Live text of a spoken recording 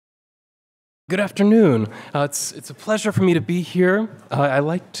Good afternoon. It's a pleasure for me to be here. I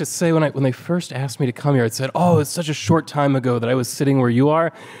like to say when they first asked me to come here, I said, "Oh, it's such a short time ago that I was sitting where you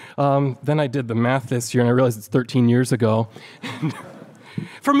are." Then I did the math this year, and I realized it's 13 years ago.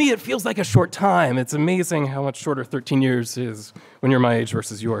 For me, it feels like a short time. It's amazing how much shorter 13 years is when you're my age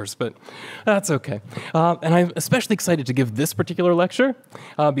versus yours, but that's okay. And I'm especially excited to give this particular lecture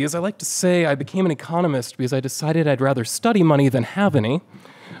because I like to say I became an economist because I decided I'd rather study money than have any.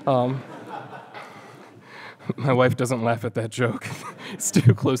 My wife doesn't laugh at that joke. It's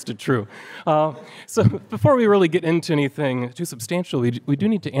too close to true. So before we really get into anything too substantial, we do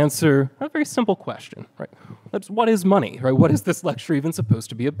need to answer a very simple question, right? That's what is money, right? What is this lecture even supposed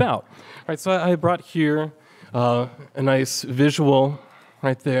to be about? Right, so I brought here a nice visual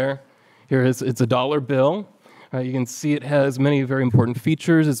right there. It's a dollar bill. You can see it has many very important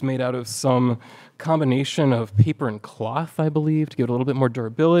features. It's made out of some combination of paper and cloth, I believe, to give it a little bit more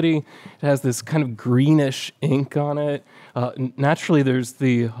durability. It has this kind of greenish ink on it. Naturally, there's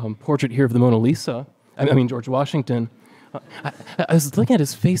the portrait here of the Mona Lisa. I mean, George Washington. I was looking at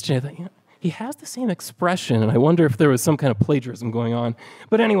his face today. I thought, he has the same expression, and I wonder if there was some kind of plagiarism going on.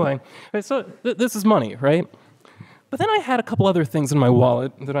 But anyway, so this is money, right? But then I had a couple other things in my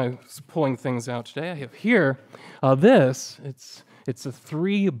wallet that I was pulling things out today. I have here it's a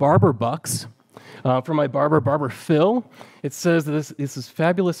 3 barber bucks from my barber Phil. It says that this is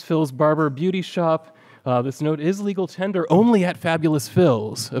Fabulous Phil's Barber Beauty Shop. This note is legal tender only at Fabulous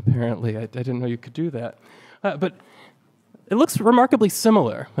Phil's, apparently. I didn't know you could do that. But it looks remarkably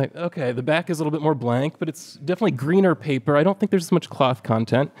similar. Like, okay, the back is a little bit more blank, but it's definitely greener paper. I don't think there's as much cloth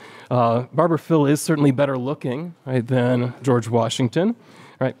content. Barber Phil is certainly better looking, right, than George Washington,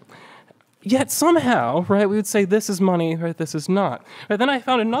 right? Yet somehow, right, we would say this is money, right, this is not. Right, then I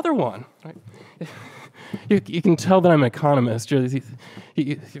found another one, right? You can tell that I'm an economist.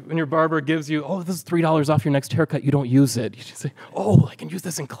 When your barber gives you, "Oh, this is $3 off your next haircut," you don't use it. You just say, "Oh, I can use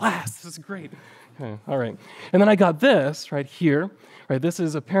this in class. This is great." Okay, all right. And then I got this right here. Right, this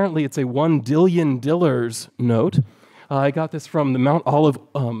is apparently it's a $1 dillion note. I got this from the Mount Olive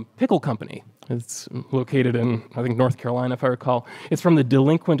Pickle Company. It's located in, I think, North Carolina, if I recall. It's from the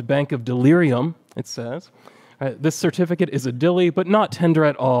Delinquent Bank of Delirium, it says. This certificate is a dilly, but not tender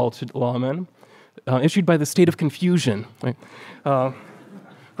at all to lawmen. Issued by the state of confusion. Right? Of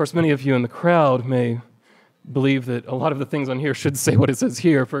course, many of you in the crowd may believe that a lot of the things on here should say what it says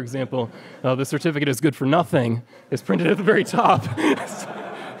here. For example, the certificate is good for nothing is printed at the very top.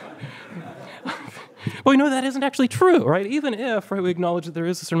 Well, that isn't actually true, right? Even if, right, we acknowledge that there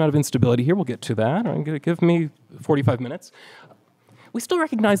is a certain amount of instability here, we'll get to that. I'm going to give me 45 minutes. We still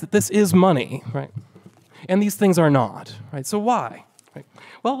recognize that this is money, right? And these things are not, right? So why? Right?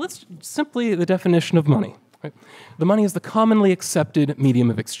 Well, let's simply the definition of money. Right? The money is the commonly accepted medium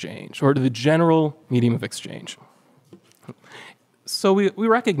of exchange, or the general medium of exchange. So we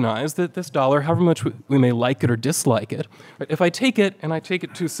recognize that this dollar, however much we may like it or dislike it, right, if I take it and I take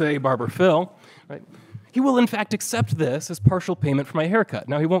it to, say, Barber Phil, right, he will in fact accept this as partial payment for my haircut.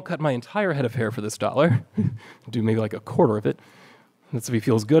 Now, he won't cut my entire head of hair for this dollar, do maybe like a quarter of it. That's if he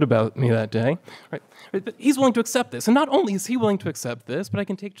feels good about me that day. Right? But he's willing to accept this. And not only is he willing to accept this, but I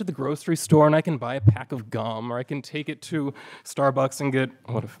can take it to the grocery store and I can buy a pack of gum, or I can take it to Starbucks and get,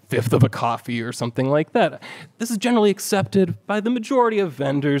 a fifth of a coffee or something like that. This is generally accepted by the majority of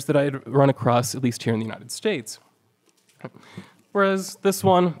vendors that I'd run across, at least here in the United States. Whereas this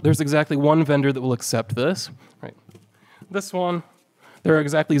one, there's exactly one vendor that will accept this. Right? This one, there are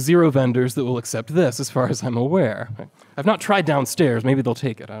exactly 0 vendors that will accept this, as far as I'm aware. Right? I've not tried downstairs. Maybe they'll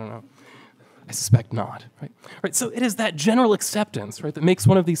take it. I don't know. I suspect not. Right? Right? So it is that general acceptance, right, that makes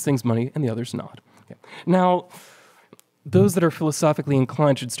one of these things money and the other's not. Okay. Now, those that are philosophically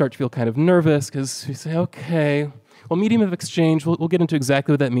inclined should start to feel kind of nervous because you say, okay, well, medium of exchange, we'll get into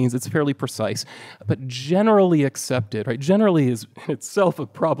exactly what that means. It's fairly precise. But generally accepted, right? Generally is in itself a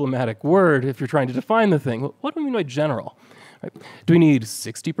problematic word if you're trying to define the thing. Well, what do we mean by general? Right? Do we need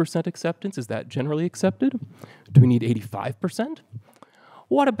 60% acceptance? Is that generally accepted? Do we need 85%?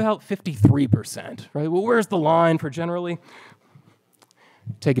 What about 53%? Right? Well, where's the line for generally?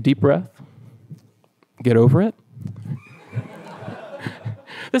 Take a deep breath. Get over it.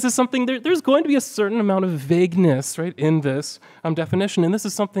 This is something, there's going to be a certain amount of vagueness, right, in this definition, and this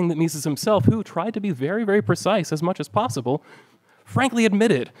is something that Mises himself, who tried to be very, very precise as much as possible, frankly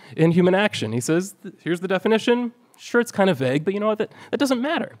admitted in Human Action. He says, here's the definition. Sure, it's kind of vague, but you know what? That doesn't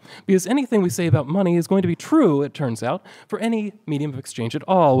matter, because anything we say about money is going to be true, it turns out, for any medium of exchange at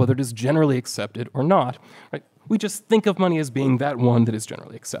all, whether it is generally accepted or not. Right? We just think of money as being that one that is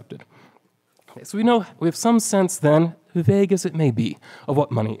generally accepted. Okay, so we have some sense then, vague as it may be, of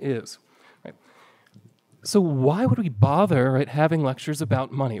what money is. Right? So why would we bother, right, having lectures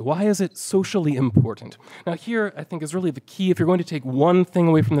about money? Why is it socially important? Now here, I think, is really the key. If you're going to take one thing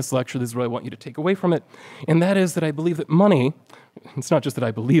away from this lecture, this is what I want you to take away from it, and that is that I believe that money, it's not just that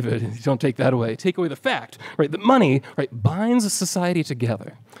I believe it, you don't take that away, take away the fact, right, that money, right, binds a society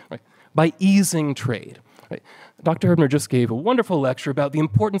together, right, by easing trade, right? Dr. Herbner just gave a wonderful lecture about the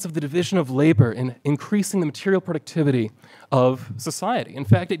importance of the division of labor in increasing the material productivity of society. In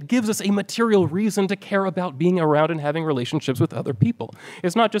fact, it gives us a material reason to care about being around and having relationships with other people.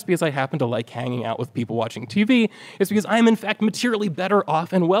 It's not just because I happen to like hanging out with people watching TV, it's because I'm in fact materially better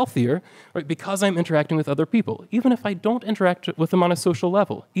off and wealthier, right, because I'm interacting with other people. Even if I don't interact with them on a social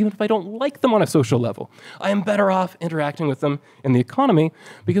level, even if I don't like them on a social level, I am better off interacting with them in the economy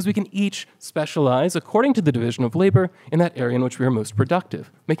because we can each specialize according to the division of labor in that area in which we are most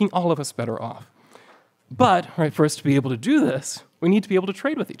productive, making all of us better off. But, right, for us to be able to do this, we need to be able to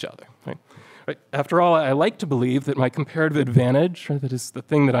trade with each other. Right? Right? After all, I like to believe that my comparative advantage, right, that is the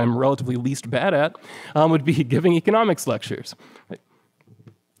thing that I'm relatively least bad at, would be giving economics lectures. Right?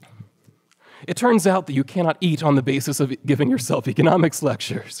 It turns out that you cannot eat on the basis of giving yourself economics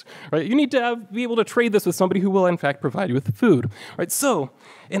lectures, right? You need to be able to trade this with somebody who will, in fact, provide you with the food, right? So,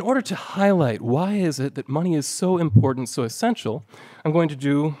 in order to highlight why is it that money is so important, so essential, I'm going to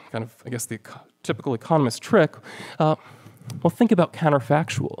do kind of, I guess, the typical economist trick. Well, think about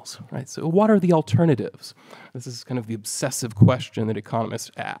counterfactuals, right? So, what are the alternatives? This is kind of the obsessive question that economists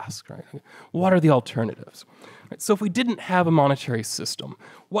ask, right? What are the alternatives? Right? So if we didn't have a monetary system,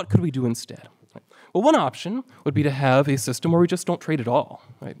 what could we do instead? Right? Well, one option would be to have a system where we just don't trade at all,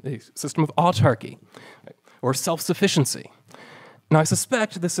 right? A system of autarky, right? Or self-sufficiency. Now, I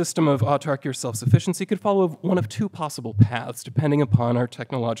suspect the system of autarky or self-sufficiency could follow one of two possible paths, depending upon our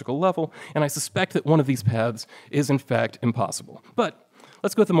technological level, and I suspect that one of these paths is, in fact, impossible. But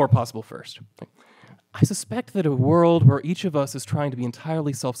let's go with the more possible first. I suspect that a world where each of us is trying to be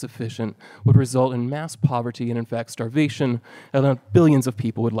entirely self-sufficient would result in mass poverty and, in fact, starvation, and billions of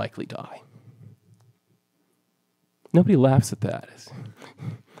people would likely die. Nobody laughs at that.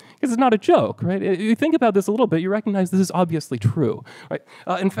 Because it's not a joke, right? If you think about this a little bit, you recognize this is obviously true, right?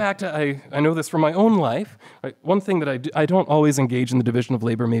 In fact, I know this from my own life, right? One thing that I don't always engage in the division of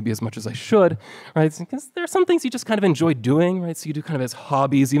labor maybe as much as I should, right? Because there are some things you just kind of enjoy doing, right? So you do kind of as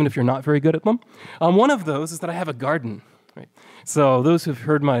hobbies, even if you're not very good at them. One of those is that I have a garden, right? So those who've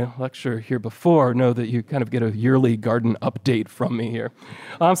heard my lecture here before know that you kind of get a yearly garden update from me here.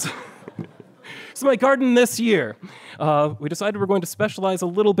 So my garden this year, we decided we're going to specialize a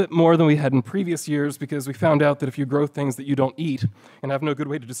little bit more than we had in previous years because we found out that if you grow things that you don't eat and have no good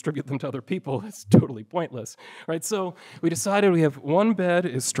way to distribute them to other people, it's totally pointless, right? So we decided we have one bed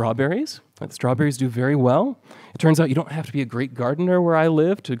is strawberries. The strawberries do very well. It turns out you don't have to be a great gardener where I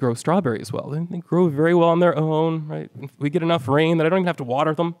live to grow strawberries well. They grow very well on their own, right? We get enough rain that I don't even have to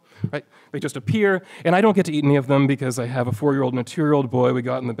water them, right? They just appear, and I don't get to eat any of them because I have a 4-year-old and a 2-year-old boy we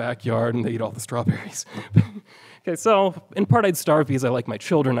got in the backyard, and they eat all the strawberries. Okay, so in part I'd starve because I like my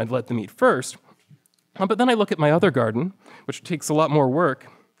children. I'd let them eat first. But then I look at my other garden, which takes a lot more work,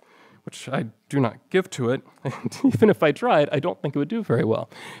 which I do not give to it. And even if I tried, I don't think it would do very well.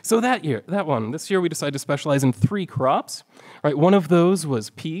 So this year we decided to specialize in 3 crops. Right, one of those was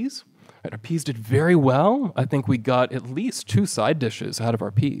peas. Right, our peas did very well. I think we got at least 2 side dishes out of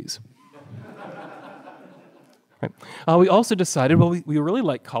our peas. Right. We also decided, well, we really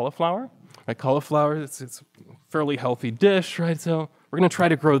like cauliflower. Right, cauliflower, it's a fairly healthy dish, right? So we're going to try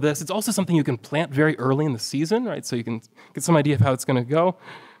to grow this. It's also something you can plant very early in the season, right? So you can get some idea of how it's going to go.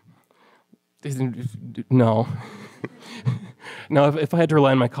 No. No, if I had to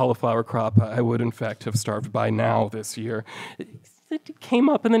rely on my cauliflower crop, I would, in fact, have starved by now this year. It came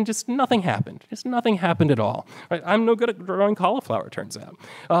up and then just nothing happened. Just nothing happened at all. Right? I'm no good at growing cauliflower, it turns out.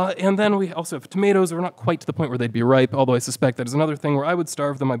 And then we also have tomatoes. We're not quite to the point where they'd be ripe, although I suspect that is another thing where I would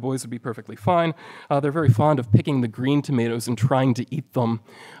starve them. My boys would be perfectly fine. They're very fond of picking the green tomatoes and trying to eat them.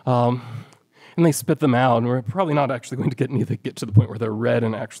 And they spit them out, and we're probably not actually going to get to the point where they're red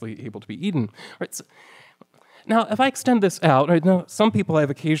and actually able to be eaten. Right? So, now, if I extend this out, right, now, some people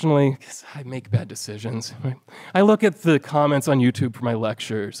I've occasionally, because I make bad decisions, right? I look at the comments on YouTube for my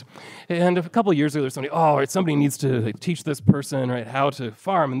lectures, and a couple of years ago, there's somebody needs to teach this person, right, how to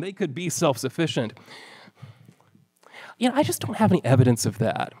farm, and they could be self-sufficient. I just don't have any evidence of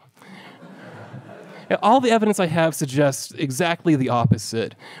that. All the evidence I have suggests exactly the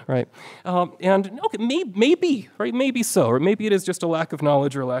opposite, right? And okay, maybe, right? Maybe so, or maybe it is just a lack of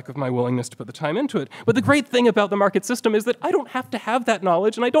knowledge or a lack of my willingness to put the time into it. But the great thing about the market system is that I don't have to have that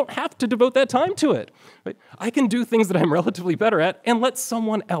knowledge, and I don't have to devote that time to it. Right? I can do things that I'm relatively better at and let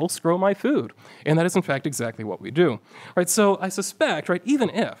someone else grow my food, and that is in fact exactly what we do. Right? So I suspect, right? Even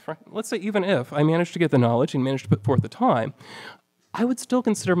if, right? Let's say even if I managed to get the knowledge and managed to put forth the time, I would still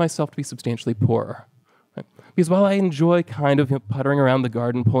consider myself to be substantially poorer. Right? Because while I enjoy kind of puttering around the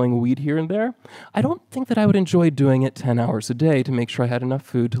garden, pulling weed here and there, I don't think that I would enjoy doing it 10 hours a day to make sure I had enough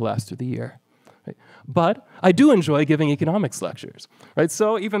food to last through the year. Right? But I do enjoy giving economics lectures. Right?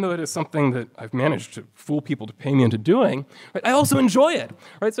 So even though it is something that I've managed to fool people to pay me into doing, right, I also enjoy it.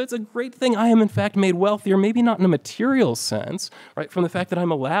 Right? So it's a great thing. I am in fact made wealthier, maybe not in a material sense, right, from the fact that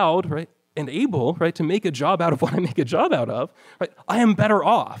I'm allowed, right, and able, right, to make a job out of what I make a job out of, right, I am better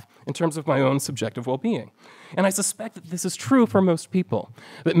off in terms of my own subjective well-being. And I suspect that this is true for most people.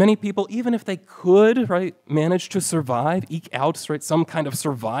 That many people, even if they could, right, manage to survive, eke out, right, some kind of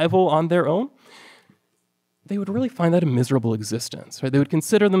survival on their own, they would really find that a miserable existence. Right? They would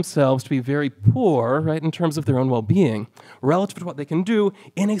consider themselves to be very poor, right, in terms of their own well-being, relative to what they can do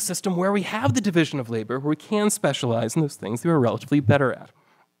in a system where we have the division of labor, where we can specialize in those things that we're relatively better at.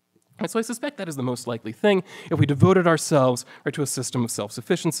 And so I suspect that is the most likely thing. If we devoted ourselves, right, to a system of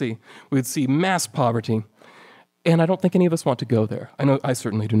self-sufficiency, we would see mass poverty. And I don't think any of us want to go there. I know I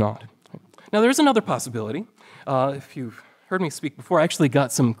certainly do not. Now, there is another possibility. If you've heard me speak before, I actually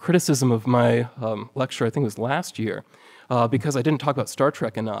got some criticism of my lecture, I think it was last year, because I didn't talk about Star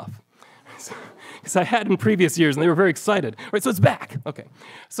Trek enough. Because I had in previous years, and they were very excited. Right, so it's back. Okay.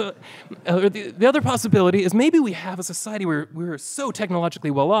 So the other possibility is maybe we have a society where we're so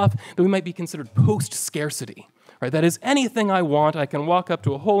technologically well off that we might be considered post-scarcity. Right? That is, anything I want, I can walk up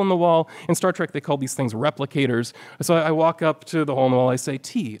to a hole in the wall. In Star Trek, they call these things replicators. So I walk up to the hole in the wall, I say,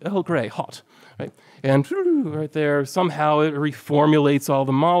 tea, Earl Grey, hot. Right? And right there, somehow it reformulates all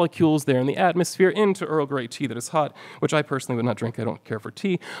the molecules there in the atmosphere into Earl Grey tea that is hot, which I personally would not drink. I don't care for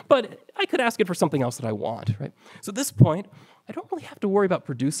tea. But I could ask it for something else that I want. Right? So at this point, I don't really have to worry about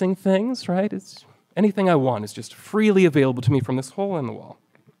producing things. Right? It's anything I want is just freely available to me from this hole in the wall.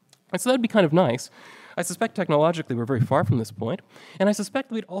 And so that would be kind of nice. I suspect technologically we're very far from this point, and I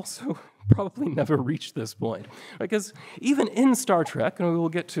suspect we'd also probably never reach this point. Because even in Star Trek, and we will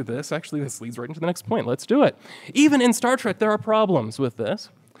get to this, actually this leads right into the next point, let's do it. Even in Star Trek, there are problems with this.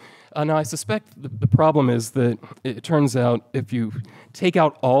 Now, I suspect the problem is that it turns out if you take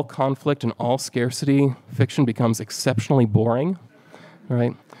out all conflict and all scarcity, fiction becomes exceptionally boring,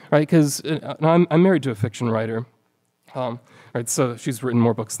 right? Right? Because I'm married to a fiction writer. Right, so she's written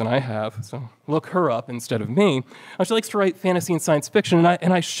more books than I have, so look her up instead of me. She likes to write fantasy and science fiction,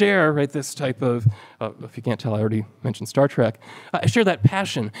 and I share, right, this type of, if you can't tell, I already mentioned Star Trek. I share that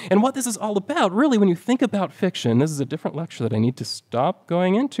passion. And what this is all about, really, when you think about fiction, this is a different lecture that I need to stop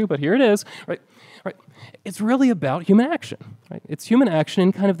going into, but here it is, right? It's really about human action, right? It's human action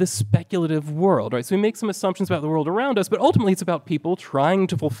in kind of this speculative world, right? So we make some assumptions about the world around us, but ultimately it's about people trying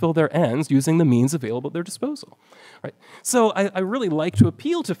to fulfill their ends using the means available at their disposal, right? So I really like to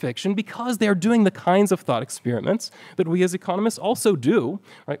appeal to fiction because they're doing the kinds of thought experiments that we as economists also do,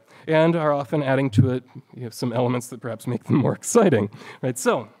 right? And are often adding to it, some elements that perhaps make them more exciting, right?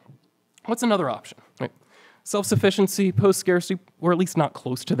 So what's another option, right? Self-sufficiency, post-scarcity, we're at least not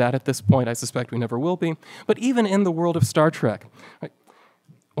close to that at this point. I suspect we never will be. But even in the world of Star Trek, right,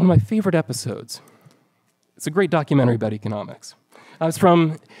 one of my favorite episodes, it's a great documentary about economics. It's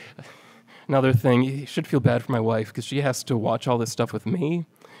from another thing. You should feel bad for my wife because she has to watch all this stuff with me.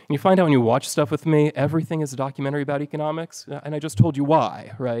 And you find out when you watch stuff with me, everything is a documentary about economics. And I just told you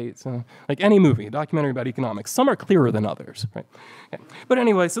why, right? So, like any movie, a documentary about economics. Some are clearer than others, right? Okay. But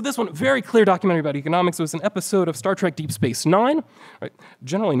anyway, so this one, very clear documentary about economics, was an episode of Star Trek Deep Space Nine. Right?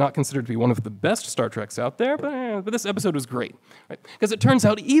 Generally not considered to be one of the best Star Treks out there, but this episode was great. Right? Because it turns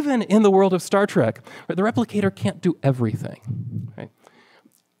out, even in the world of Star Trek, right, the replicator can't do everything. Right?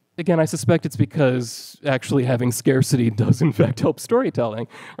 Again, I suspect it's because actually having scarcity does in fact help storytelling.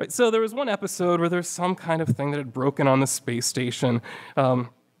 Right? So there was one episode where there's some kind of thing that had broken on the space station.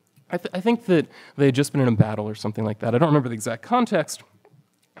 I think that they had just been in a battle or something like that. I don't remember the exact context.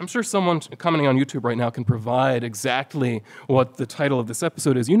 I'm sure someone commenting on YouTube right now can provide exactly what the title of this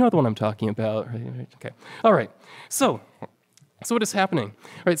episode is. You know the one I'm talking about. Right? Okay. All right. So what is happening?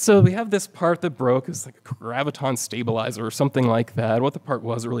 Right, so we have this part that broke. It's like a graviton stabilizer or something like that. What the part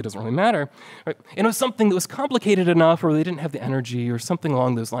was, it really doesn't really matter. Right? And it was something that was complicated enough, or they didn't have the energy or something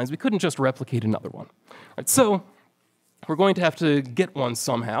along those lines. We couldn't just replicate another one. Right? So We're going to have to get one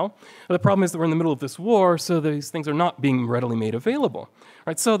somehow. The problem is that we're in the middle of this war, so these things are not being readily made available.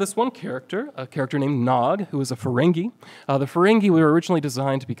 Right, so this one character, a character named Nog, who is a Ferengi. The Ferengi were originally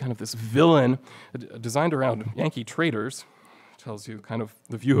designed to be kind of this villain designed around Yankee traders. Tells you kind of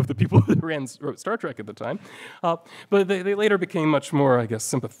the view of the people who wrote Star Trek at the time. But they later became much more, I guess,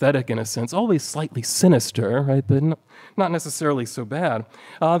 sympathetic in a sense, always slightly sinister, right, but not necessarily so bad.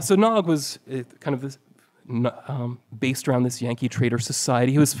 So Nog was kind of this, based around this Yankee trader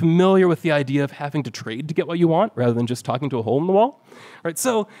society. He was familiar with the idea of having to trade to get what you want rather than just talking to a hole in the wall. Right?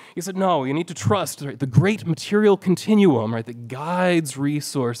 So he said, no, you need to trust, right, the great material continuum, right, that guides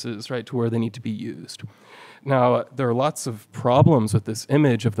resources, right, to where they need to be used. Now, there are lots of problems with this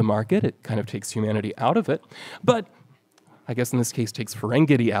image of the market. It kind of takes humanity out of it, but I guess in this case takes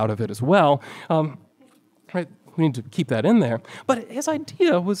Ferengi out of it as well. Right? We need to keep that in there. But his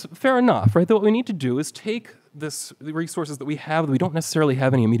idea was fair enough, right? That what we need to do is take the resources that we have that we don't necessarily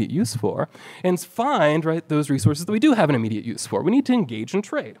have any immediate use for, and find, right, those resources that we do have an immediate use for. We need to engage in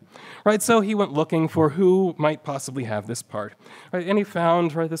trade, right? So he went looking for who might possibly have this part, right? And he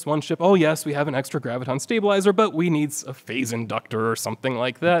found, right, this one ship. Oh yes, we have an extra graviton stabilizer, but we need a phase inductor or something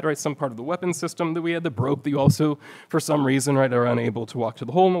like that, right? Some part of the weapon system that we had that broke that you also, for some reason, right, are unable to walk to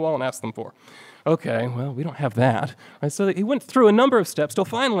the hole in the wall and ask them for. Okay, well, we don't have that. Right? So he went through a number of steps till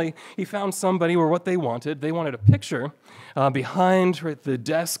finally he found somebody or what they wanted. They wanted a picture behind, right, the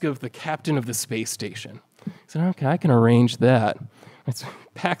desk of the captain of the space station. He said, okay, I can arrange that. Right, so he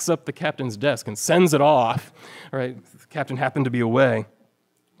packs up the captain's desk and sends it off. Right? The captain happened to be away.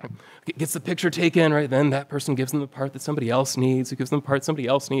 Gets the picture taken, right? Then that person gives them the part that somebody else needs, who gives them the part somebody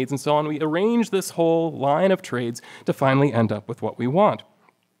else needs, and so on. We arrange this whole line of trades to finally end up with what we want.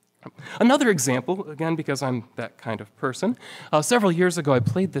 Another example, again, because I'm that kind of person, several years ago I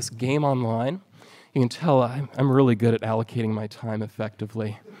played this game online. You can tell I'm really good at allocating my time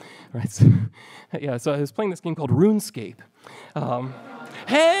effectively. Right? So, yeah, so I was playing this game called RuneScape.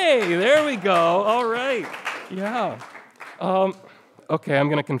 Hey, there we go. All right. Yeah. Okay, I'm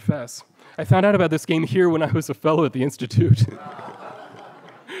going to confess. I found out about this game here when I was a fellow at the Institute.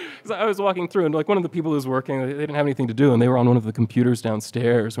 I was walking through, and like one of the people who was working, they didn't have anything to do, and they were on one of the computers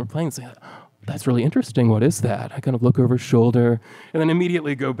downstairs. And we're playing and saying, that's really interesting. What is that? I kind of look over his shoulder, and then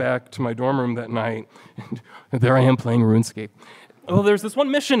immediately go back to my dorm room that night, and there I am playing RuneScape. Well, there's this one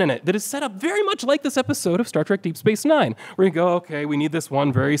mission in it that is set up very much like this episode of Star Trek Deep Space Nine, where you go, okay, we need this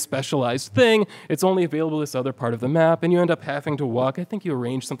one very specialized thing. It's only available this other part of the map, and you end up having to walk. I think you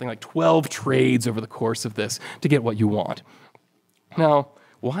arrange something like 12 trades over the course of this to get what you want. Now,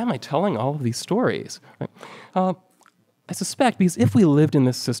 why am I telling all of these stories? Right? I suspect because if we lived in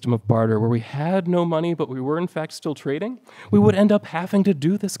this system of barter where we had no money but we were in fact still trading, we would end up having to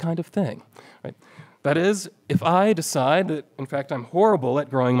do this kind of thing. Right? That is, if I decide that in fact I'm horrible at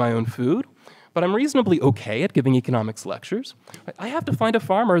growing my own food, but I'm reasonably okay at giving economics lectures, right, I have to find a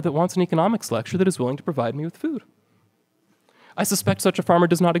farmer that wants an economics lecture that is willing to provide me with food. I suspect such a farmer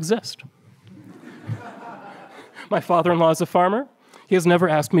does not exist. My father-in-law is a farmer. He has never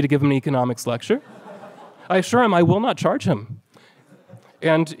asked me to give him an economics lecture. I assure him I will not charge him.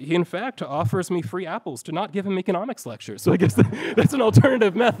 And he, in fact, offers me free apples to not give him economics lectures. So I guess that's an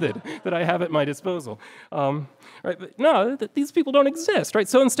alternative method that I have at my disposal. Right? But no, these people don't exist. Right?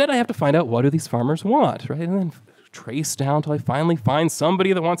 So instead, I have to find out what do these farmers want, right? And then trace down until I finally find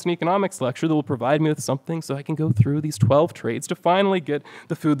somebody that wants an economics lecture that will provide me with something so I can go through these 12 trades to finally get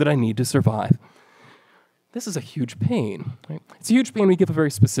the food that I need to survive. This is a huge pain. Right? It's a huge pain we give a very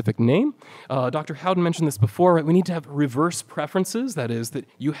specific name. Dr. Howden mentioned this before. Right? We need to have reverse preferences. That is, that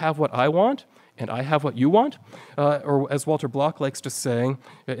you have what I want, and I have what you want. Or as Walter Block likes to say,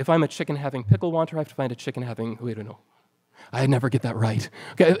 if I'm a chicken having pickle wanter, I have to find a chicken having, wait, no. I never get that right.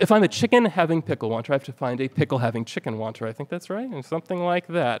 Okay, if I'm a chicken having pickle wanter, I have to find a pickle having chicken wanter. I think that's right, or something like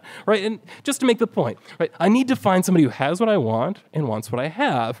that. Right, and just to make the point, right, I need to find somebody who has what I want and wants what I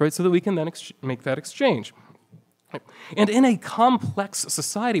have, right, so that we can then make that exchange. And in a complex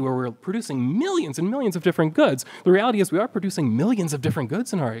society where we're producing millions and millions of different goods, the reality is we are producing millions of different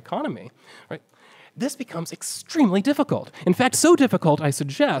goods in our economy, right? This becomes extremely difficult. In fact, so difficult, I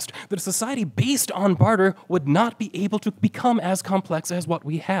suggest, that a society based on barter would not be able to become as complex as what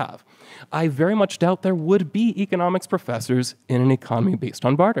we have. I very much doubt there would be economics professors in an economy based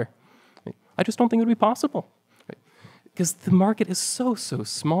on barter. I just don't think it would be possible. Because the market is so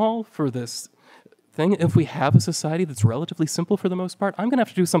small for this thing. If we have a society that's relatively simple for the most part, I'm going to have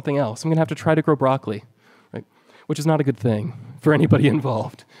to do something else. I'm going to have to try to grow broccoli, right? Which is not a good thing for anybody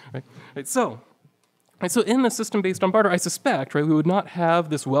involved. Right? So, Right, so in the system based on barter, I suspect, right, we would not have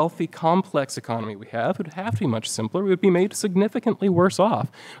this wealthy, complex economy we have. It would have to be much simpler. We would be made significantly worse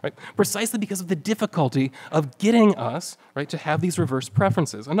off, right, precisely because of the difficulty of getting us, right, to have these reverse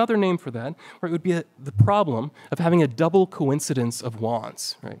preferences. Another name for that, right, would be the problem of having a double coincidence of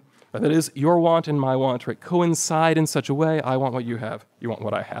wants, right? That is, your want and my want, right, coincide in such a way, I want what you have, you want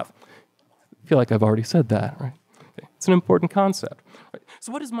what I have. I feel like I've already said that, right? Okay. It's an important concept. Right?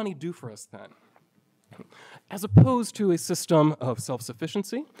 So what does money do for us then? As opposed to a system of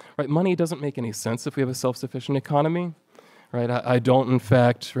self-sufficiency, right? Money doesn't make any sense if we have a self-sufficient economy, right? I don't, in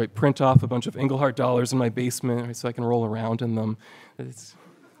fact, right, print off a bunch of Engelhardt dollars in my basement, right, so I can roll around in them.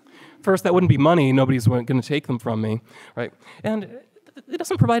 First, that wouldn't be money. Nobody's going to take them from me, right? And it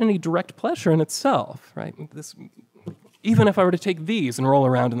doesn't provide any direct pleasure in itself, right? Even if I were to take these and roll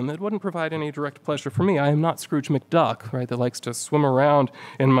around in them, it wouldn't provide any direct pleasure for me. I am not Scrooge McDuck, right, that likes to swim around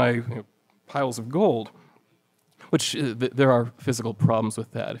in my piles of gold, which there are physical problems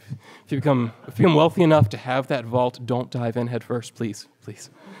with that. If you become wealthy enough to have that vault, don't dive in head first, please, please,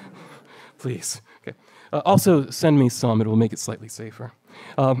 please. Okay. Also, send me some. It will make it slightly safer.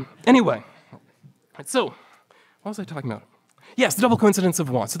 Anyway, so what was I talking about? Yes, the double coincidence of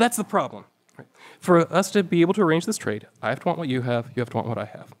wants. So that's the problem. Right? For us to be able to arrange this trade, I have to want what you have to want what I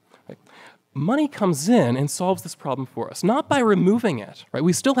have. Right? Money comes in and solves this problem for us, not by removing it. Right?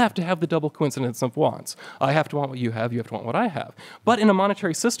 We still have to have the double coincidence of wants. I have to want what you have to want what I have. But in a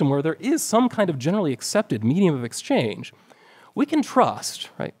monetary system where there is some kind of generally accepted medium of exchange, we can trust,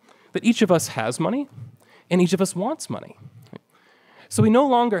 right, that each of us has money and each of us wants money. So we no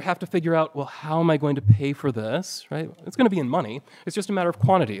longer have to figure out, well, how am I going to pay for this, right? It's going to be in money. It's just a matter of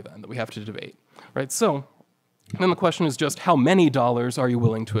quantity then that we have to debate, right? So then the question is just how many dollars are you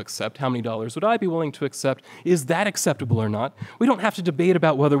willing to accept? How many dollars would I be willing to accept? Is that acceptable or not? We don't have to debate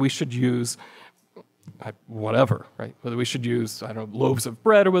about whether we should use whatever, right? Whether we should use, I don't know, loaves of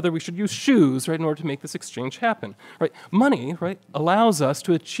bread or whether we should use shoes, right, in order to make this exchange happen, right? Money, right, allows us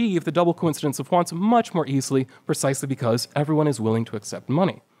to achieve the double coincidence of wants much more easily precisely because everyone is willing to accept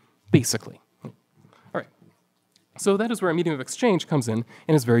money, basically. All right. So that is where a medium of exchange comes in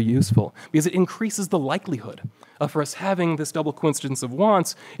and is very useful because it increases the likelihood for us having this double coincidence of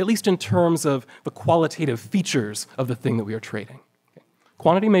wants, at least in terms of the qualitative features of the thing that we are trading.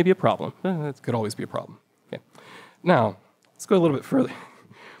 Quantity may be a problem. That could always be a problem. Okay. Now, let's go a little bit further.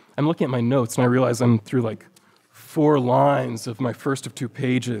 I'm looking at my notes, and I realize I'm through like 4 lines of my first of 2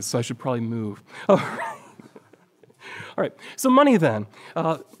 pages, so I should probably move. All right, so money then.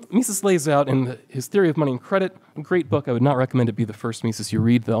 Mises lays out in his Theory of Money and Credit, a great book. I would not recommend it be the first Mises you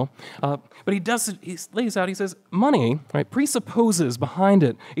read, though. But he lays out, he says, money, right, presupposes behind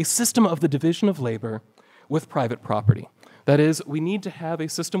it a system of the division of labor with private property. That is, we need to have a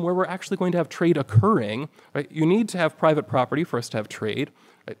system where we're actually going to have trade occurring. Right? You need to have private property for us to have trade.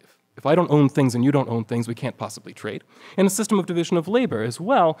 Right? If I don't own things and you don't own things, we can't possibly trade. And a system of division of labor as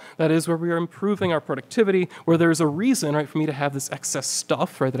well. That is, where we are improving our productivity, where there's a reason, right, for me to have this excess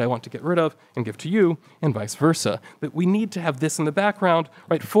stuff, right, that I want to get rid of and give to you, and vice versa. That we need to have this in the background,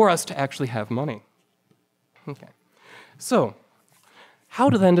 right, for us to actually have money. Okay. So,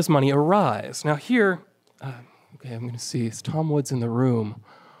 how then does money arise? Now here. Okay, I'm going to see. Is Tom Woods in the room?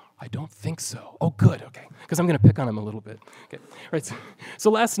 I don't think so. Oh, good. Okay, because I'm going to pick on him a little bit. Okay, right.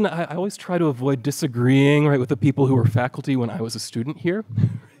 So last night, I always try to avoid disagreeing, right, with the people who were faculty when I was a student here.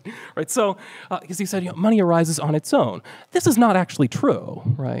 Right. So, because he said, money arises on its own. This is not actually true,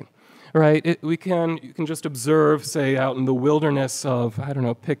 right? Right. You can just observe, say, out in the wilderness of, I don't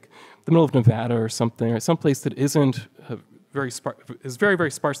know, pick the middle of Nevada or something, or someplace that isn't is very,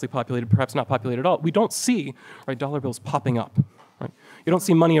 very sparsely populated, perhaps not populated at all. We don't see, right, dollar bills popping up. Right? You don't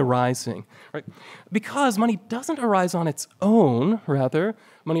see money arising. Right? Because money doesn't arise on its own, rather,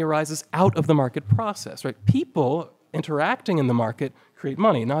 money arises out of the market process. Right? People interacting in the market create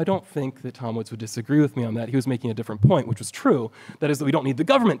money. Now, I don't think that Tom Woods would disagree with me on that. He was making a different point, which was true. That is that we don't need the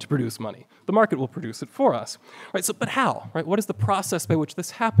government to produce money. The market will produce it for us. Right? So, but how? Right? What is the process by which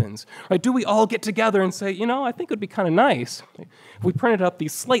this happens? Right? Do we all get together and say, I think it would be kind of nice if we printed up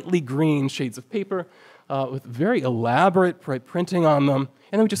these slightly green shades of paper with very elaborate, right, printing on them,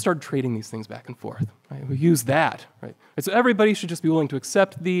 and then we just started trading these things back and forth. Right? We use that. Right? So everybody should just be willing to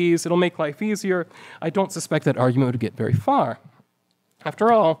accept these. It'll make life easier. I don't suspect that argument would get very far.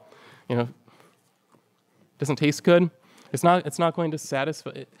 After all, doesn't taste good. It's not going to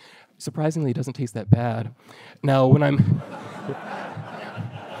satisfy. Surprisingly, it doesn't taste that bad. Now, when I'm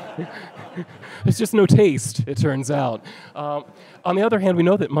there's just no taste, it turns out. On the other hand, we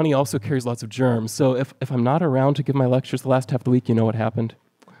know that money also carries lots of germs. So if I'm not around to give my lectures the last half of the week, you know what happened.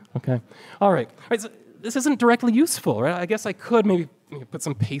 Okay. All right. So this isn't directly useful, right? I guess I could maybe put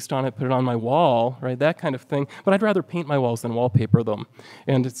some paste on it, put it on my wall, right? That kind of thing. But I'd rather paint my walls than wallpaper them.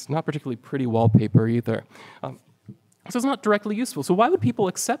 And it's not particularly pretty wallpaper either. So it's not directly useful. So why would people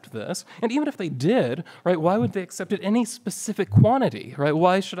accept this? And even if they did, right, why would they accept it any specific quantity, right?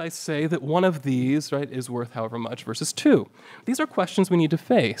 Why should I say that one of these, right, is worth however much versus two? These are questions we need to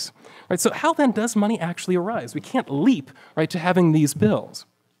face, right? So how then does money actually arise? We can't leap, right, to having these bills.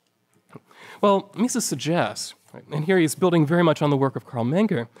 Well, Mises suggests, right, and here he's building very much on the work of Carl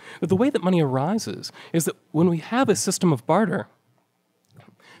Menger, that the way that money arises is that when we have a system of barter,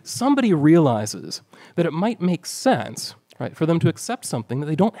 somebody realizes that it might make sense, right, for them to accept something that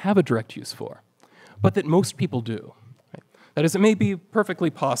they don't have a direct use for, but that most people do. Right? That is, it may be perfectly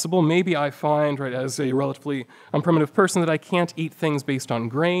possible. Maybe I find, right, as a relatively primitive person, that I can't eat things based on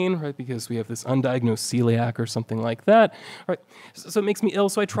grain, right, because we have this undiagnosed celiac or something like that. Right? So it makes me ill,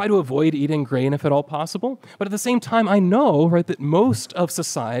 so I try to avoid eating grain if at all possible. But at the same time, I know, right, that most of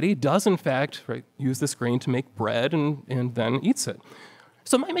society does, in fact, right, use this grain to make bread and then eats it.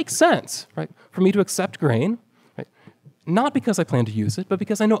 So it might make sense, right, for me to accept grain, right, not because I plan to use it, but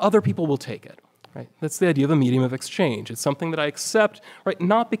because I know other people will take it. Right? That's the idea of a medium of exchange. It's something that I accept, right,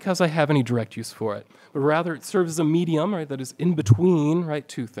 not because I have any direct use for it, but rather it serves as a medium, right, that is in between, right,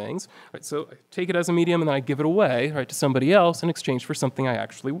 two things. Right? So I take it as a medium and then I give it away, right, to somebody else in exchange for something I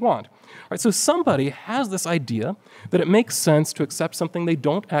actually want. Right? So somebody has this idea that it makes sense to accept something they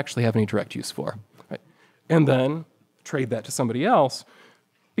don't actually have any direct use for, right, and then trade that to somebody else,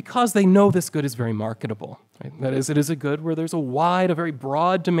 because they know this good is very marketable. Right? That is, it is a good where there's a very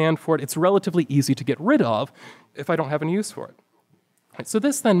broad demand for it. It's relatively easy to get rid of if I don't have any use for it. Right? So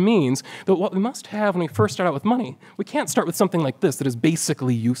this then means that what we must have when we first start out with money, we can't start with something like this that is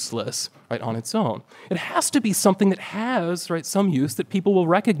basically useless, right, on its own. It has to be something that has, right, some use that people will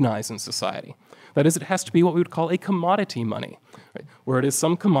recognize in society. That is, it has to be what we would call a commodity money, right, where it is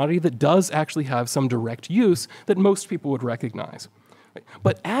some commodity that does actually have some direct use that most people would recognize. Right?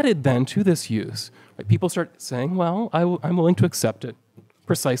 But added then to this use, right, people start saying, well, I'm willing to accept it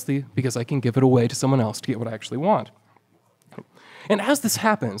precisely because I can give it away to someone else to get what I actually want. And as this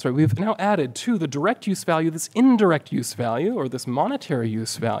happens, right, we've now added to the direct use value this indirect use value, or this monetary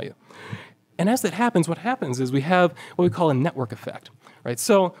use value. And as that happens, what happens is we have what we call a network effect. Right?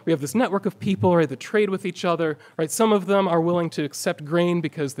 So we have this network of people, right, that trade with each other. Right? Some of them are willing to accept grain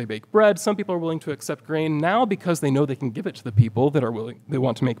because they bake bread. Some people are willing to accept grain now because they know they can give it to the people that they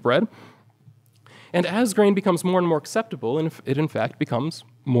want to make bread. And as grain becomes more and more acceptable, and it in fact becomes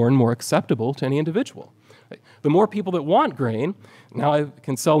more and more acceptable to any individual. Right? The more people that want grain, now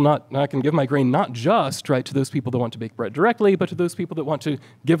I can give my grain not just, right, to those people that want to bake bread directly, but to those people that want to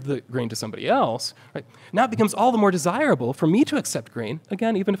give the grain to somebody else. Right? Now it becomes all the more desirable for me to accept grain,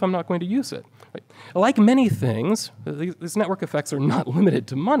 again, even if I'm not going to use it. Right? Like many things, these network effects are not limited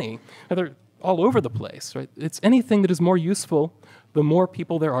to money. They're all over the place. Right? It's anything that is more useful, the more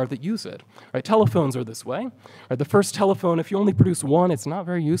people there are that use it. Right? Telephones are this way. Right? The first telephone, if you only produce one, it's not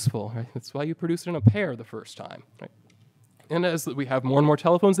very useful. Right? That's why you produce it in a pair the first time. Right? And as we have more and more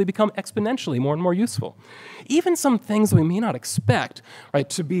telephones, they become exponentially more and more useful. Even some things that we may not expect, right,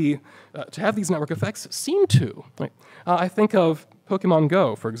 to have these network effects seem to. Right? I think of Pokemon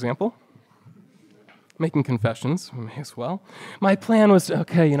Go, for example. Making confessions, may as well. My plan was,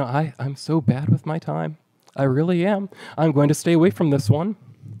 okay, I'm so bad with my time. I really am. I'm going to stay away from this one.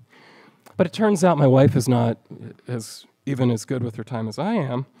 But it turns out my wife is not even as good with her time as I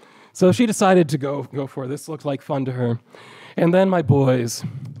am. So she decided to go for it. This looked like fun to her. And then my boys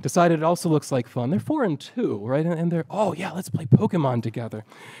decided it also looks like fun. They're 4 and 2, right? And they're, oh yeah, let's play Pokemon together.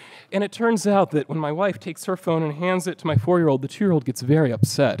 And it turns out that when my wife takes her phone and hands it to my 4-year-old, the 2-year-old gets very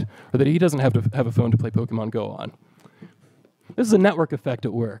upset, or that he doesn't have to have a phone to play Pokemon Go on. This is a network effect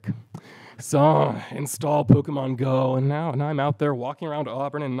at work. So install Pokemon Go, and now I'm out there walking around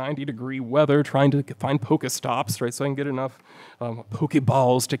Auburn in 90-degree weather trying to find Pokestops, right, so I can get enough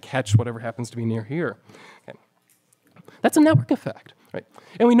Pokeballs to catch whatever happens to be near here. Okay. That's a network effect. Right?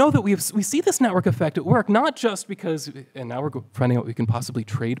 And we know that we see this network effect at work, not just because, and now we're finding out we can possibly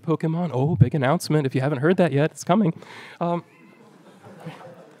trade Pokemon. Oh, big announcement. If you haven't heard that yet, it's coming.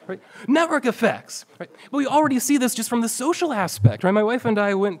 Right? Network effects. Right? But we already see this just from the social aspect. Right? My wife and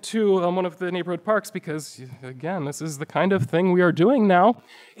I went to one of the neighborhood parks because, again, this is the kind of thing we are doing now.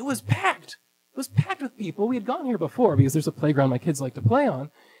 It was packed. It was packed with people. We had gone here before because there's a playground my kids like to play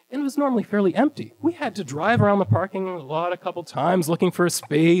on. and it was normally fairly empty. We had to drive around the parking lot a couple times looking for a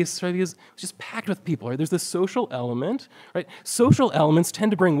space, right? Because it was just packed with people, right? There's this social element, right? Social elements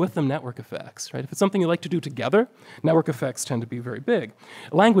tend to bring with them network effects, right? If it's something you like to do together, network effects tend to be very big.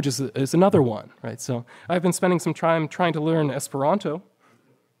 Language is another one, right? So I've been spending some time trying to learn Esperanto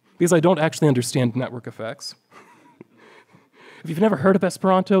because I don't actually understand network effects. If you've never heard of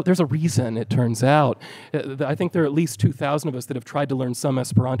Esperanto, there's a reason, it turns out. I think there are at least 2,000 of us that have tried to learn some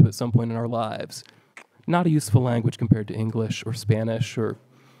Esperanto at some point in our lives. Not a useful language compared to English or Spanish or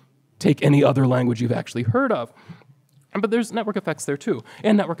take any other language you've actually heard of. But there's network effects there too,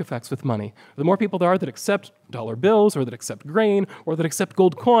 and network effects with money. The more people there are that accept dollar bills or that accept grain or that accept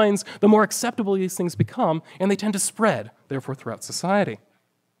gold coins, the more acceptable these things become, and they tend to spread, therefore, throughout society.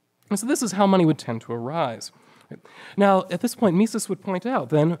 And so this is how money would tend to arise. Now, at this point, Mises would point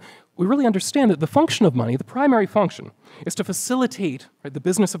out, then, we really understand that the function of money, the primary function, is to facilitate, right, the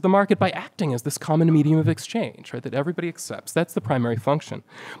business of the market by acting as this common medium of exchange, right, that everybody accepts. That's the primary function.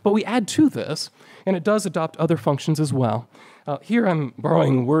 But we add to this, and it does adopt other functions as well. Here I'm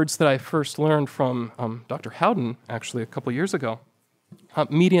borrowing words that I first learned from Dr. Howden, actually, a couple years ago.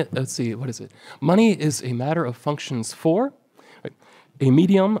 Let's see, what is it? Money is a matter of functions for, right, a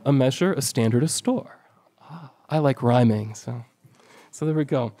medium, a measure, a standard, a store. I like rhyming, so there we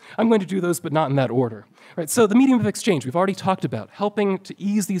go. I'm going to do those, but not in that order. Right, so the medium of exchange, we've already talked about, helping to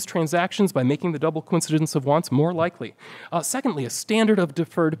ease these transactions by making the double coincidence of wants more likely. Secondly, a standard of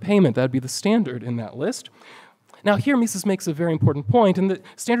deferred payment. That would be the standard in that list. Now here, Mises makes a very important point, and the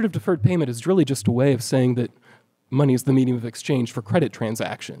standard of deferred payment is really just a way of saying that money is the medium of exchange for credit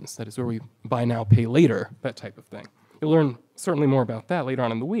transactions. That is where we buy now, pay later, that type of thing. You'll learn certainly more about that later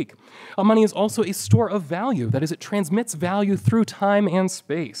on in the week. Money is also a store of value. That is, it transmits value through time and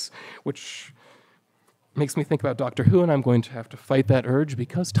space, which makes me think about Doctor Who, and I'm going to have to fight that urge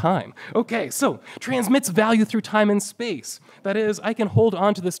because time. Okay, so transmits value through time and space. That is, I can hold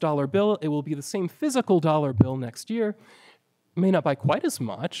on to this dollar bill. It will be the same physical dollar bill next year. May not buy quite as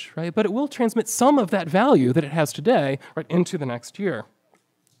much, right? But it will transmit some of that value that it has today, right, into the next year,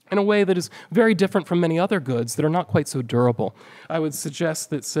 in a way that is very different from many other goods that are not quite so durable. I would suggest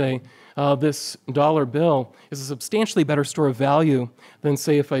that, say, this dollar bill is a substantially better store of value than,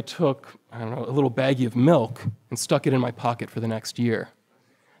 say, if I took, I don't know, a little baggie of milk and stuck it in my pocket for the next year.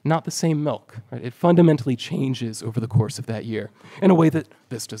 Not the same milk, right? It fundamentally changes over the course of that year in a way that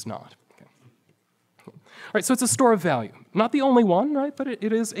this does not. Right, so it's a store of value. Not the only one, right, but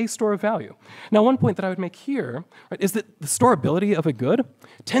it is a store of value. Now, one point that I would make here, right, is that the storability of a good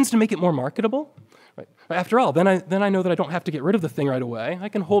tends to make it more marketable. Right? After all, then I know that I don't have to get rid of the thing right away. I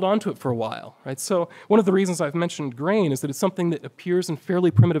can hold on to it for a while. Right? So one of the reasons I've mentioned grain is that it's something that appears in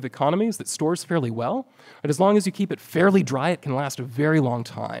fairly primitive economies, that stores fairly well. Right? As long as you keep it fairly dry, it can last a very long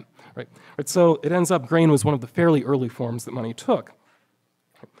time. Right? Right? So it ends up grain was one of the fairly early forms that money took.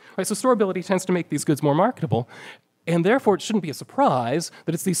 Right, so storability tends to make these goods more marketable, and therefore it shouldn't be a surprise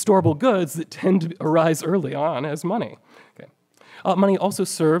that it's these storable goods that tend to arise early on as money. Okay. Money also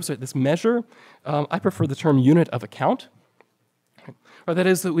serves this measure. I prefer the term unit of account. Or that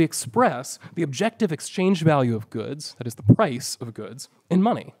is that we express the objective exchange value of goods, that is the price of goods, in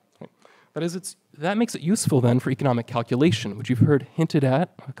money. That is, that makes it useful then for economic calculation, which you've heard hinted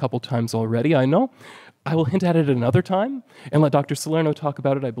at a couple times already, I know. I will hint at it another time and let Dr. Salerno talk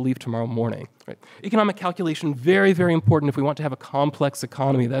about it, I believe, tomorrow morning. Right. Economic calculation, very, very important if we want to have a complex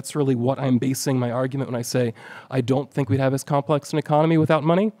economy. That's really what I'm basing my argument when I say I don't think we'd have as complex an economy without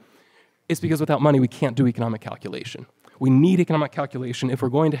money. It's because without money we can't do economic calculation. We need economic calculation if we're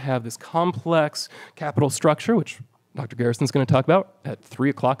going to have this complex capital structure, which Dr. Garrison's going to talk about at 3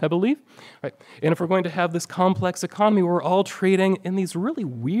 o'clock, I believe. Right? And if we're going to have this complex economy where we're all trading in these really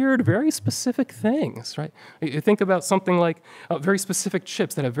weird, very specific things, right? You think about something like very specific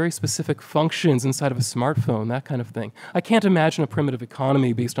chips that have very specific functions inside of a smartphone, that kind of thing. I can't imagine a primitive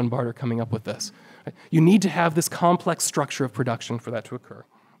economy based on barter coming up with this. Right? You need to have this complex structure of production for that to occur.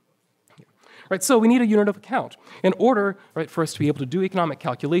 Right, so we need a unit of account in order, right, for us to be able to do economic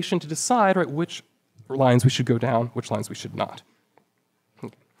calculation to decide, right, which lines we should go down, which lines we should not.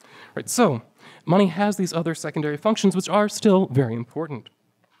 Okay. Right, so money has these other secondary functions which are still very important.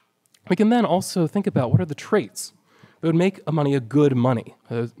 We can then also think about what are the traits that would make a money a good money,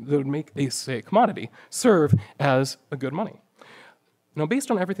 that would make a, say, a commodity serve as a good money. Now,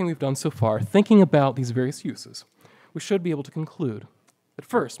 based on everything we've done so far, thinking about these various uses, we should be able to conclude that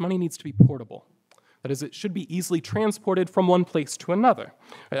first, money needs to be portable. That is, it should be easily transported from one place to another.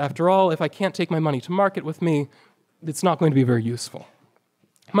 After all, if I can't take my money to market with me, it's not going to be very useful.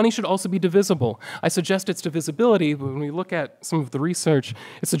 Money should also be divisible. I suggest its divisibility, but when we look at some of the research,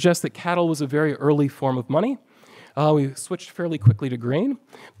 it suggests that cattle was a very early form of money. We switched fairly quickly to grain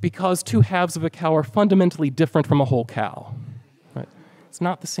because two halves of a cow are fundamentally different from a whole cow. Right? It's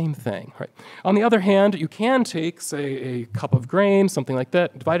not the same thing. Right? On the other hand, you can take, say, a cup of grain, something like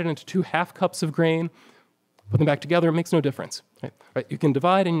that, divide it into 2 half cups of grain, put them back together, it makes no difference. Right? Right? You can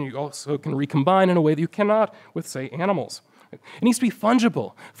divide and you also can recombine in a way that you cannot with, say, animals. It needs to be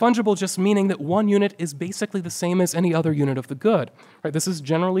fungible. Fungible just meaning that one unit is basically the same as any other unit of the good. Right? This is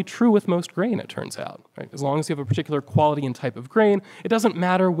generally true with most grain, it turns out. Right? As long as you have a particular quality and type of grain, it doesn't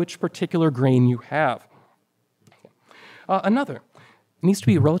matter which particular grain you have. Another, it needs to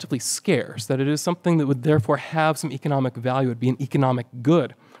be relatively scarce, that it is something that would therefore have some economic value, it would be an economic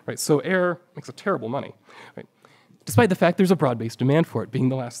good. Right? So air makes a terrible money. Right? Despite the fact there's a broad-based demand for it, being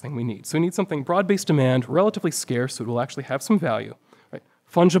the last thing we need. So we need something broad-based demand, relatively scarce, so it will actually have some value. Right?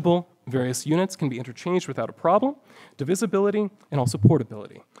 Fungible, various units can be interchanged without a problem, divisibility, and also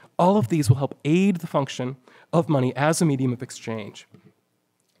portability. All of these will help aid the function of money as a medium of exchange.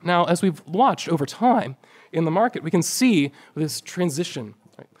 Now, as we've watched over time in the market, we can see this transition.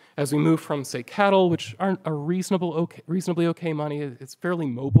 Right? As we move from, say, cattle, which aren't a reasonably okay money, it's fairly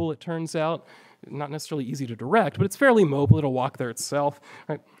mobile, it turns out. Not necessarily easy to direct, but it's fairly mobile. It'll walk there itself.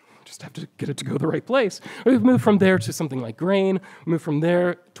 Right? Just have to get it to go the right place. We've moved from there to something like grain, moved from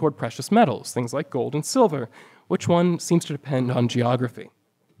there toward precious metals, things like gold and silver. Which one seems to depend on geography?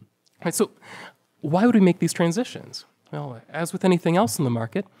 Right, so why would we make these transitions? Well, as with anything else in the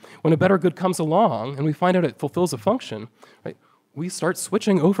market, when a better good comes along and we find out it fulfills a function, right, we start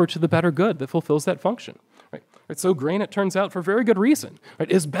switching over to the better good that fulfills that function. Right? Right, so grain, it turns out, for very good reason, right,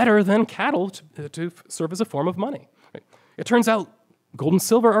 is better than cattle to serve as a form of money. Right? It turns out gold and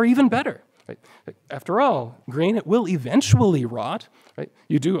silver are even better. Right? After all, grain, it will eventually rot. Right?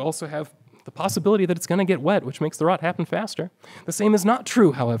 You do also have the possibility that it's going to get wet, which makes the rot happen faster. The same is not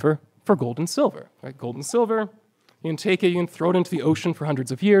true, however, for gold and silver. Right? Gold and silver, you can take it, you can throw it into the ocean for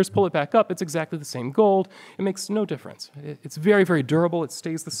hundreds of years, pull it back up, it's exactly the same gold. It makes no difference. It's very, very durable, it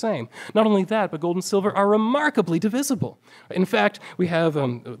stays the same. Not only that, but gold and silver are remarkably divisible. In fact, we have,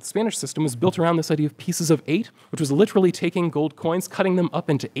 the Spanish system was built around this idea of pieces of 8, which was literally taking gold coins, cutting them up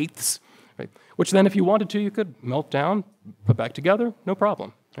into eighths, right? Which then, if you wanted to, you could melt down, put back together, no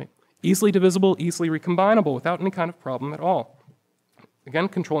problem. Right? Easily divisible, easily recombinable, without any kind of problem at all. Again,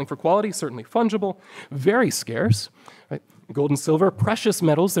 controlling for quality, certainly fungible, very scarce. Right? Gold and silver, precious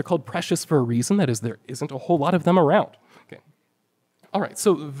metals, they're called precious for a reason. That is, there isn't a whole lot of them around. Okay. All right,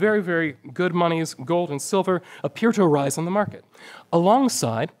 so very, very good monies, gold and silver, appear to arise on the market,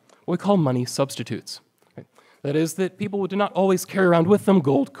 alongside what we call money substitutes. Right? That is, that people did not always carry around with them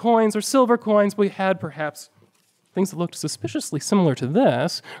gold coins or silver coins, but we had perhaps things that looked suspiciously similar to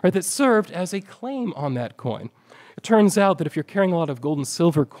this, right, that served as a claim on that coin. It turns out that if you're carrying a lot of gold and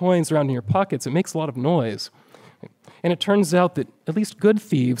silver coins around in your pockets, it makes a lot of noise. And it turns out that at least good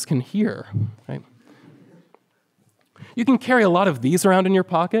thieves can hear. Right? You can carry a lot of these around in your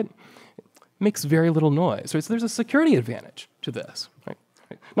pocket. It makes very little noise. Right? So there's a security advantage to this. Right?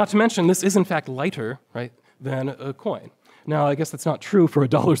 Not to mention, this is in fact lighter, right, than a coin. Now, I guess that's not true for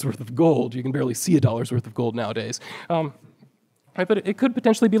 $1's worth of gold. You can barely see $1's worth of gold nowadays. Right? But it could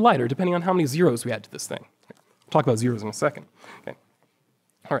potentially be lighter, depending on how many zeros we add to this thing. Talk about zeros in a second. Okay.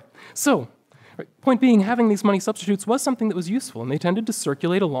 All right. So, right, point being, having these money substitutes was something that was useful, and they tended to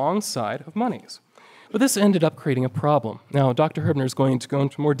circulate alongside of monies. But this ended up creating a problem. Now, Dr. Herbner is going to go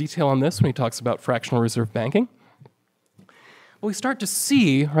into more detail on this when he talks about fractional reserve banking. But we start to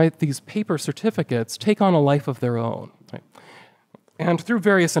see, right, these paper certificates take on a life of their own. Right? And through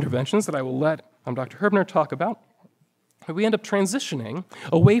various interventions that I will let Dr. Herbner talk about, we end up transitioning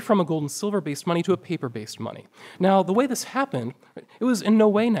away from a gold and silver-based money to a paper-based money. Now, the way this happened, it was in no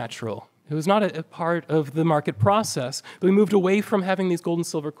way natural. It was not a part of the market process. We moved away from having these gold and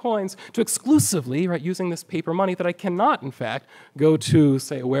silver coins to exclusively, right, using this paper money that I cannot, in fact, go to,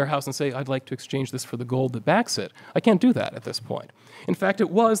 say, a warehouse and say, I'd like to exchange this for the gold that backs it. I can't do that at this point. In fact,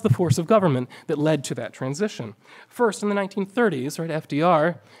 it was the force of government that led to that transition. First, in the 1930s, right,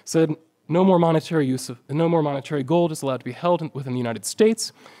 FDR said, no more monetary gold is allowed to be held within the United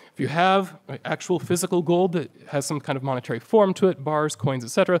States. If you have actual physical gold that has some kind of monetary form to it, bars, coins,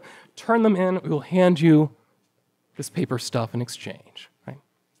 etc., turn them in. We will hand you this paper stuff in exchange. Right?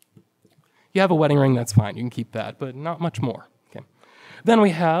 You have a wedding ring, that's fine. You can keep that, but not much more. Okay. Then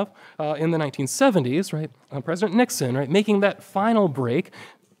we have, in the 1970s, right, President Nixon, right, making that final break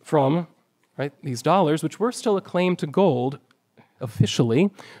from, right, these dollars, which were still a claim to gold, officially,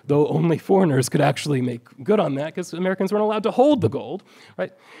 though only foreigners could actually make good on that because Americans weren't allowed to hold the gold,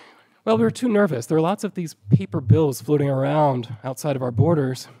 right? Well, we were too nervous. There were lots of these paper bills floating around outside of our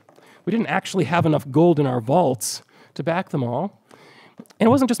borders. We didn't actually have enough gold in our vaults to back them all. And it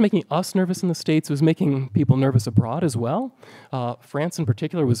wasn't just making us nervous in the States, it was making people nervous abroad as well. France in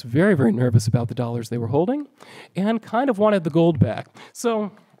particular was very, very nervous about the dollars they were holding and kind of wanted the gold back.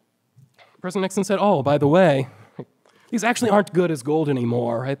 So President Nixon said, oh, by the way, these actually aren't good as gold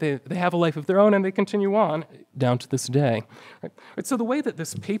anymore, right? They have a life of their own and they continue on down to this day. Right? So the way that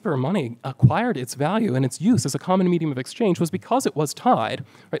this paper money acquired its value and its use as a common medium of exchange was because it was tied,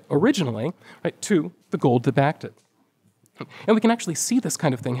 right, originally, right, to the gold that backed it. And we can actually see this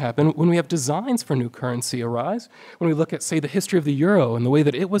kind of thing happen when we have designs for new currency arise, when we look at, say, the history of the euro and the way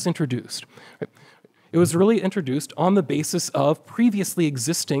that it was introduced. Right? It was really introduced on the basis of previously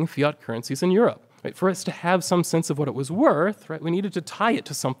existing fiat currencies in Europe. Right? For us to have some sense of what it was worth, right, we needed to tie it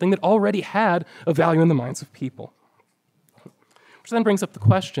to something that already had a value in the minds of people. Which then brings up the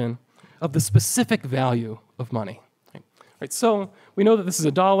question of the specific value of money. Right? So we know that this is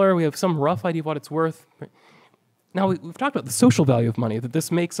a dollar, we have some rough idea of what it's worth. Right? Now, we've talked about the social value of money, that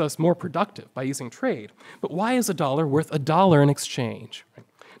this makes us more productive by using trade. But why is a dollar worth $1 in exchange? Right?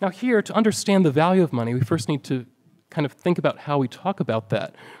 Now here, to understand the value of money, we first need to kind of think about how we talk about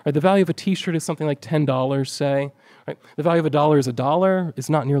that. Right? The value of a t-shirt is something like $10, say. Right? The value of $1 is $1 is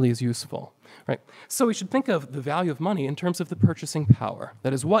not nearly as useful. Right? So we should think of the value of money in terms of the purchasing power.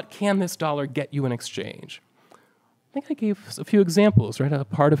 That is, what can this dollar get you in exchange? I think I gave a few examples, right? A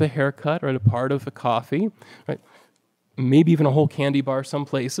part of a haircut, right? A part of a coffee, right? Maybe even a whole candy bar some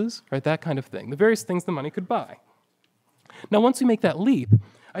places, right? That kind of thing. The various things the money could buy. Now, once we make that leap,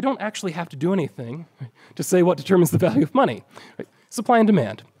 I don't actually have to do anything to say what determines the value of money. Right? Supply and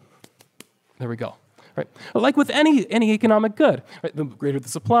demand. There we go. Right? Like with any economic good, right? The greater the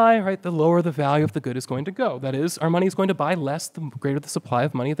supply, right, the lower the value of the good is going to go. That is, our money is going to buy less the greater the supply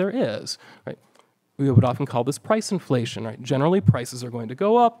of money there is. Right? We would often call this price inflation. Right? Generally, prices are going to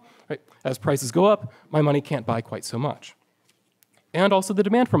go up. Right? As prices go up, my money can't buy quite so much. And also the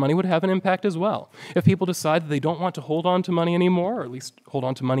demand for money would have an impact as well. If people decide that they don't want to hold on to money anymore, or at least hold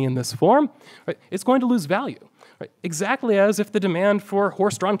on to money in this form, right, it's going to lose value. Right? Exactly as if the demand for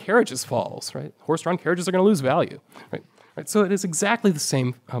horse-drawn carriages falls. Right? Horse-drawn carriages are going to lose value. Right? Right? So it is exactly the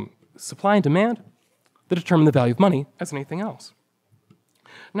same supply and demand that determine the value of money as anything else.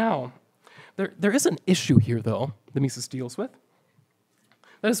 Now, there is an issue here, though, that Mises deals with.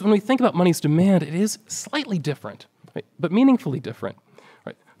 That is, when we think about money's demand, it is slightly different, right, but meaningfully different,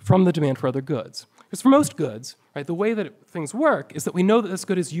 right, from the demand for other goods. Because for most goods, right, the way that things work is that we know that this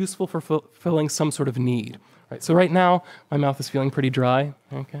good is useful for fulfilling some sort of need. Right? So right now, my mouth is feeling pretty dry.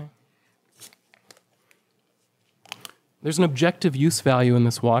 Okay. There's an objective use value in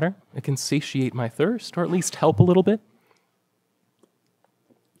this water. It can satiate my thirst, or at least help a little bit.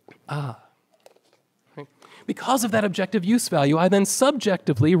 Because of that objective use value, I then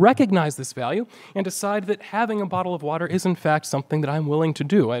subjectively recognize this value and decide that having a bottle of water is in fact something that I'm willing to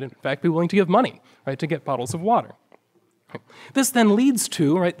do. I'd in fact be willing to give money, right, to get bottles of water. This then leads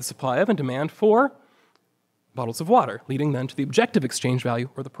to, right, the supply of and demand for bottles of water, leading then to the objective exchange value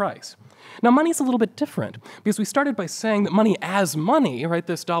or the price. Now, money is a little bit different because we started by saying that money as money, right,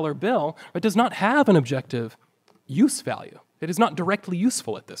 this dollar bill, right, does not have an objective use value. It is not directly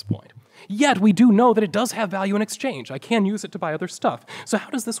useful at this point. Yet we do know that it does have value in exchange. I can use it to buy other stuff. So how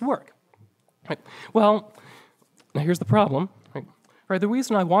does this work? Right. Well, now here's the problem. Right. The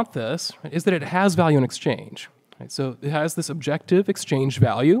reason I want this, right, is that it has value in exchange. Right. So it has this objective exchange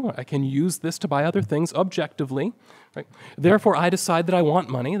value. I can use this to buy other things objectively. Right. Therefore, I decide that I want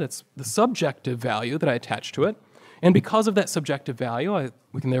money. That's the subjective value that I attach to it. And because of that subjective value,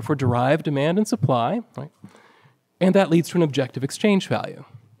 we can therefore derive demand and supply. Right. And that leads to an objective exchange value.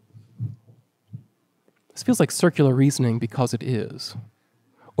 This feels like circular reasoning because it is,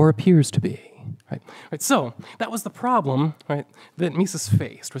 or appears to be. Right? Right, so that was the problem, right, that Mises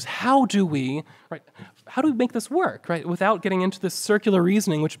faced, was how do we make this work, right, without getting into this circular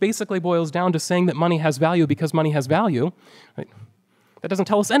reasoning, which basically boils down to saying that money has value because money has value. Right? That doesn't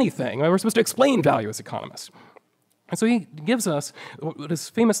tell us anything. Right? We're supposed to explain value as economists. And so he gives us what is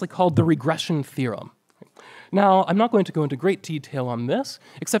famously called the regression theorem. Now, I'm not going to go into great detail on this,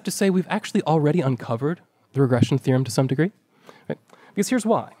 except to say we've actually already uncovered the regression theorem to some degree. Right? Because here's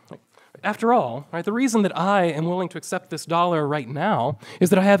why. Right? After all, right, the reason that I am willing to accept this dollar right now is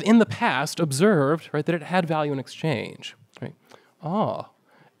that I have in the past observed, right, that it had value in exchange. Right?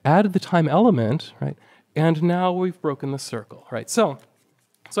 Added the time element, right, and now we've broken the circle. Right? So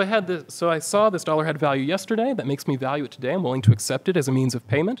So I saw this dollar had value yesterday. That makes me value it today. I'm willing to accept it as a means of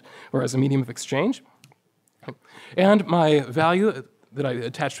payment or as a medium of exchange. And my value that I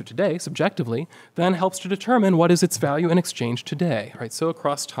attach to it today, subjectively, then helps to determine what is its value in exchange today. Right? So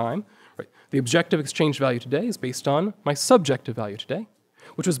across time, right, the objective exchange value today is based on my subjective value today,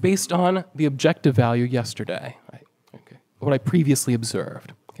 which was based on the objective value yesterday, right? Okay. What I previously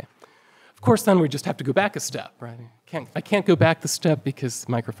observed. Okay. Of course, then we just have to go back a step, right? I can't go back the step because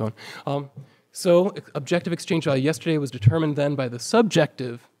microphone. So objective exchange value yesterday was determined then by the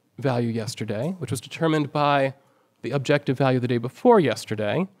subjective value yesterday, which was determined by the objective value the day before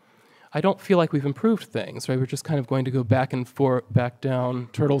yesterday. I don't feel like we've improved things, right? We're just kind of going to go back and forth, back down,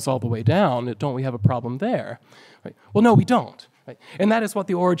 turtles all the way down. Don't we have a problem there? Right? Well, no, we don't. Right? And that is what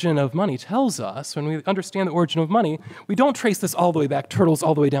the origin of money tells us. When we understand the origin of money, we don't trace this all the way back, turtles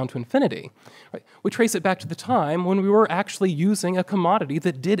all the way down to infinity. Right? We trace it back to the time when we were actually using a commodity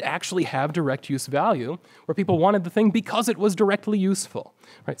that did actually have direct use value, where people wanted the thing because it was directly useful.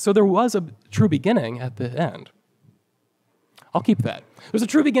 Right? So there was a true beginning at the end. I'll keep that. There's a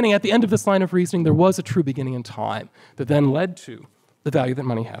true beginning at the end of this line of reasoning. There was a true beginning in time that then led to the value that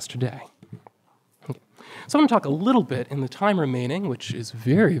money has today. Okay. So I'm going to talk a little bit in the time remaining, which is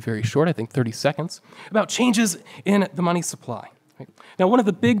very, very short, I think 30 seconds, about changes in the money supply. Right? Now, one of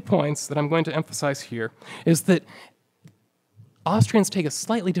the big points that I'm going to emphasize here is that Austrians take a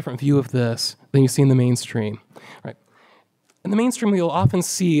slightly different view of this than you see in the mainstream. Right? In the mainstream, you'll often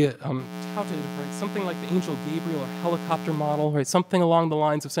see touted, right, something like the Angel Gabriel or helicopter model, right, something along the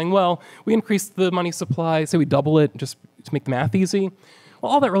lines of saying, well, we increase the money supply, say we double it just to make the math easy.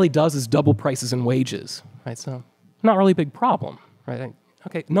 Well, all that really does is double prices and wages, right? So not really a big problem, right?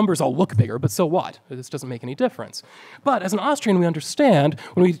 Okay, numbers all look bigger, but so what? This doesn't make any difference. But as an Austrian, we understand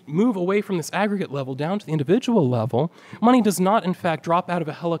when we move away from this aggregate level down to the individual level, money does not, in fact, drop out of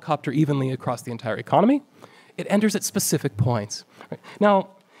a helicopter evenly across the entire economy. It enters at specific points. Right? Now,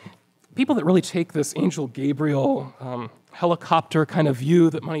 people that really take this Angel Gabriel helicopter kind of view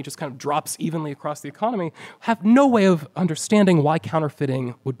that money just kind of drops evenly across the economy have no way of understanding why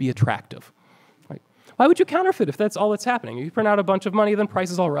counterfeiting would be attractive. Right? Why would you counterfeit if that's all that's happening? You print out a bunch of money, then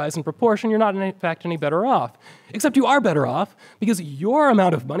prices all rise in proportion. You're not, in fact, any better off. Except you are better off because your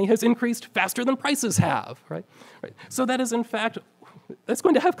amount of money has increased faster than prices have. Right? Right? So that is, in fact, that's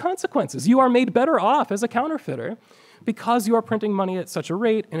going to have consequences. You are made better off as a counterfeiter because you are printing money at such a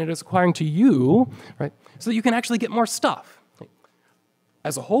rate and it is acquiring to you, right, so that you can actually get more stuff.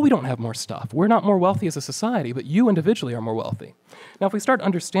 As a whole, we don't have more stuff. We're not more wealthy as a society, but you individually are more wealthy. Now, if we start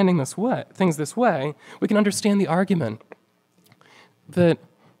understanding things this way, we can understand the argument that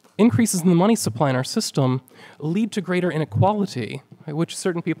increases in the money supply in our system lead to greater inequality, right, which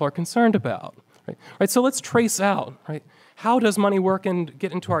certain people are concerned about. Right? So let's trace out, right, how does money work and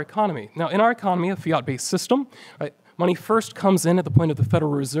get into our economy? Now, in our economy, a fiat-based system, right, money first comes in at the point of the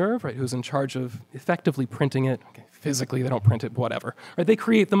Federal Reserve, right, who's in charge of effectively printing it. Okay, physically, they don't print it, whatever. Right? They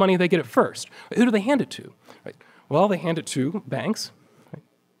create the money, they get it first. Right? Who do they hand it to? Right? Well, they hand it to banks. Right?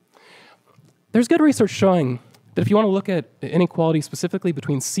 There's good research showing that if you want to look at inequality specifically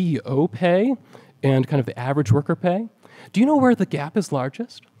between CEO pay and kind of the average worker pay, do you know where the gap is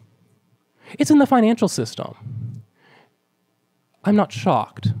largest? It's in the financial system. I'm not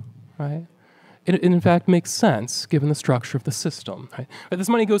shocked, right? It in fact makes sense given the structure of the system. Right? This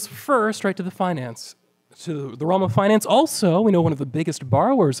money goes first right to the finance, to the realm of finance. Also, we know one of the biggest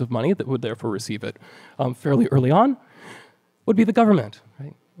borrowers of money that would therefore receive it fairly early on would be the government.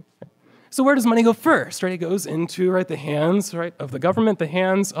 Right? So where does money go first? Right? It goes into the hands of the government, the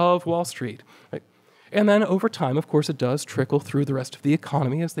hands of Wall Street. Right? And then over time, of course, it does trickle through the rest of the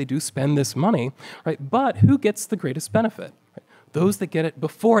economy as they do spend this money. Right? But who gets the greatest benefit? Right? Those that get it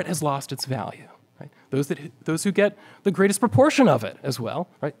before it has lost its value. Right? Those who get the greatest proportion of it as well,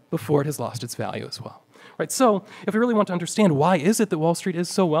 right? Before it has lost its value as well. Right? So if we really want to understand why is it that Wall Street is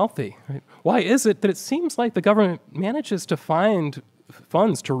so wealthy, right? Why is it that it seems like the government manages to find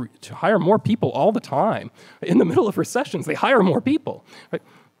funds to hire more people all the time? In the middle of recessions, they hire more people. Right?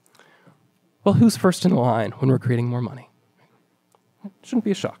 Well, who's first in line when we're creating more money? It shouldn't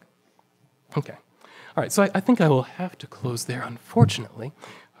be a shock. Okay. All right, so I think I will have to close there, unfortunately.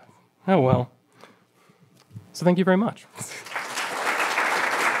 Oh, well. So thank you very much.